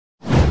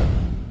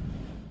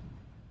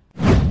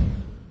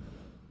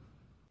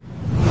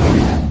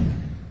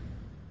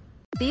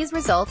These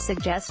results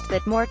suggest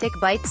that more tick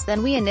bites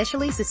than we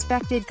initially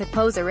suspected could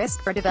pose a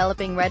risk for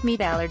developing red meat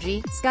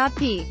allergy. Scott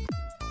P.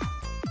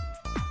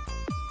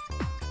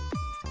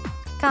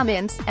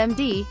 Commins,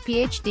 MD,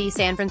 PhD,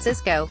 San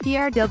Francisco,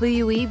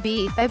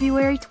 PRWEB,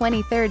 February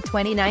 23,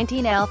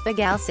 2019.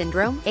 Alpha-gal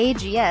syndrome,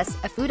 AGS,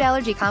 a food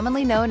allergy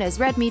commonly known as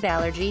red meat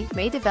allergy,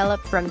 may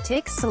develop from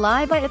ticks'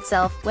 saliva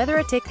itself, whether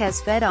a tick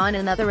has fed on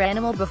another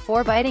animal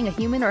before biting a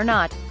human or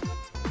not.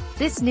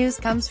 This news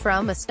comes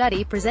from a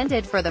study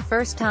presented for the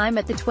first time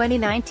at the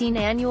 2019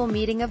 annual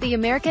meeting of the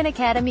American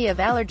Academy of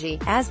Allergy,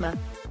 Asthma.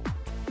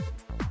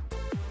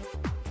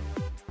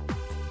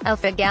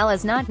 Alpha-gal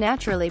is not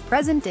naturally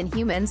present in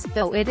humans,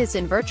 though it is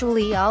in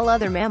virtually all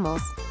other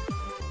mammals.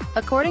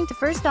 According to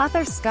first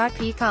author Scott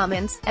P.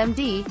 Commins,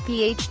 MD,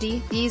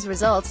 PhD, these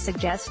results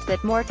suggest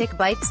that more tick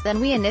bites than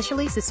we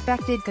initially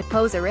suspected could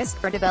pose a risk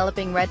for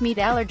developing red meat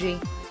allergy.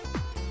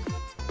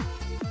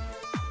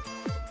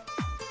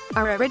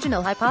 Our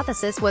original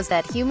hypothesis was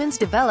that humans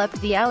developed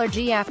the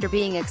allergy after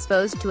being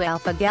exposed to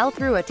alpha-gal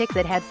through a tick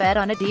that had fed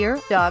on a deer,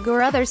 dog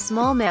or other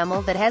small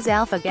mammal that has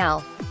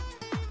alpha-gal.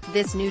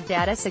 This new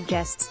data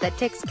suggests that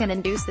ticks can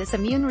induce this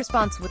immune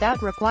response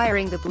without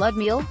requiring the blood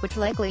meal, which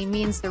likely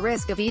means the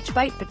risk of each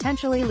bite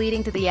potentially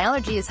leading to the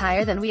allergy is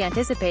higher than we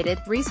anticipated.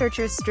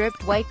 Researchers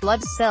stripped white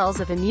blood cells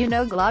of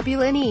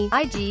immunoglobulin E,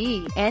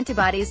 IgE,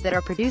 antibodies that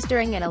are produced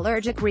during an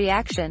allergic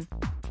reaction.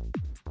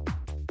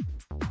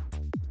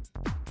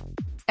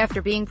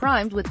 After being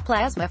primed with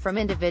plasma from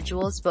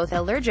individuals both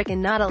allergic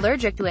and not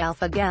allergic to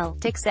alpha-gal,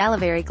 tick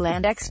salivary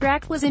gland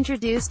extract was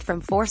introduced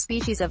from 4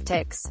 species of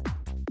ticks.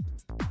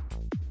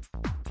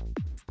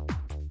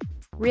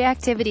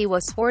 Reactivity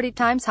was 40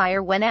 times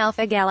higher when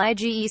alpha-gal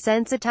IgE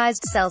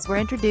sensitized cells were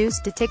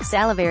introduced to tick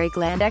salivary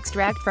gland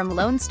extract from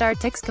Lone Star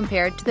ticks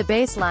compared to the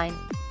baseline.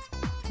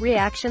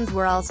 Reactions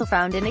were also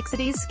found in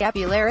Ixodes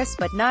scapularis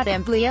but not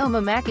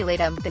Amblyomma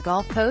maculatum, the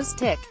Gulf Coast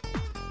tick.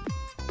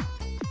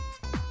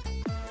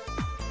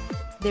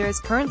 There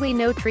is currently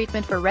no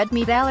treatment for red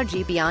meat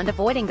allergy beyond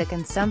avoiding the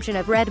consumption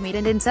of red meat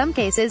and in some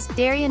cases,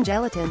 dairy and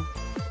gelatin.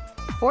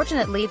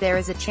 Fortunately, there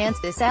is a chance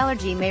this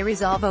allergy may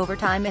resolve over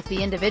time if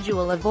the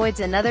individual avoids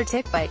another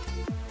tick bite.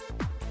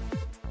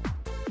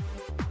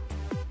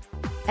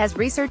 As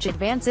research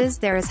advances,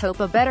 there is hope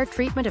a better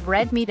treatment of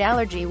red meat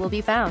allergy will be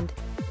found.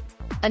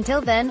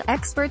 Until then,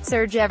 experts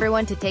urge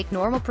everyone to take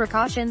normal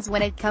precautions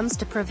when it comes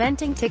to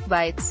preventing tick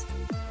bites.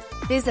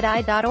 Visit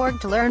i.org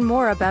to learn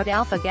more about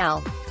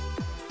alpha-gal.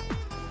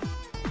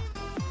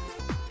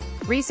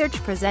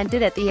 Research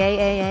presented at the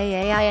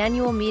AAAAI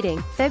annual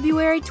meeting,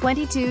 February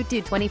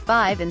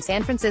 22–25 in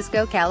San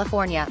Francisco,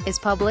 California, is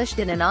published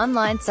in an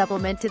online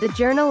supplement to the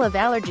Journal of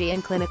Allergy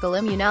and Clinical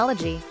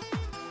Immunology.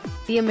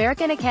 The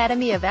American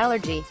Academy of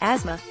Allergy,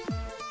 Asthma.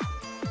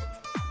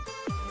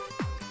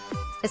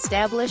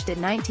 Established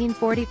in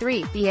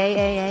 1943, the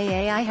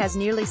AAAAI has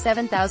nearly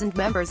 7,000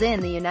 members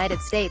in the United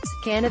States,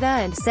 Canada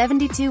and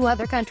 72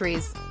 other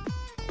countries.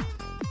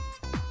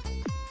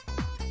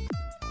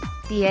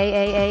 The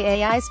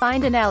AAAAI's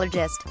Find an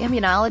Allergist,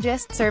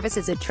 Immunologist service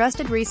is a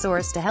trusted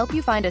resource to help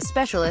you find a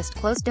specialist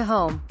close to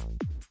home.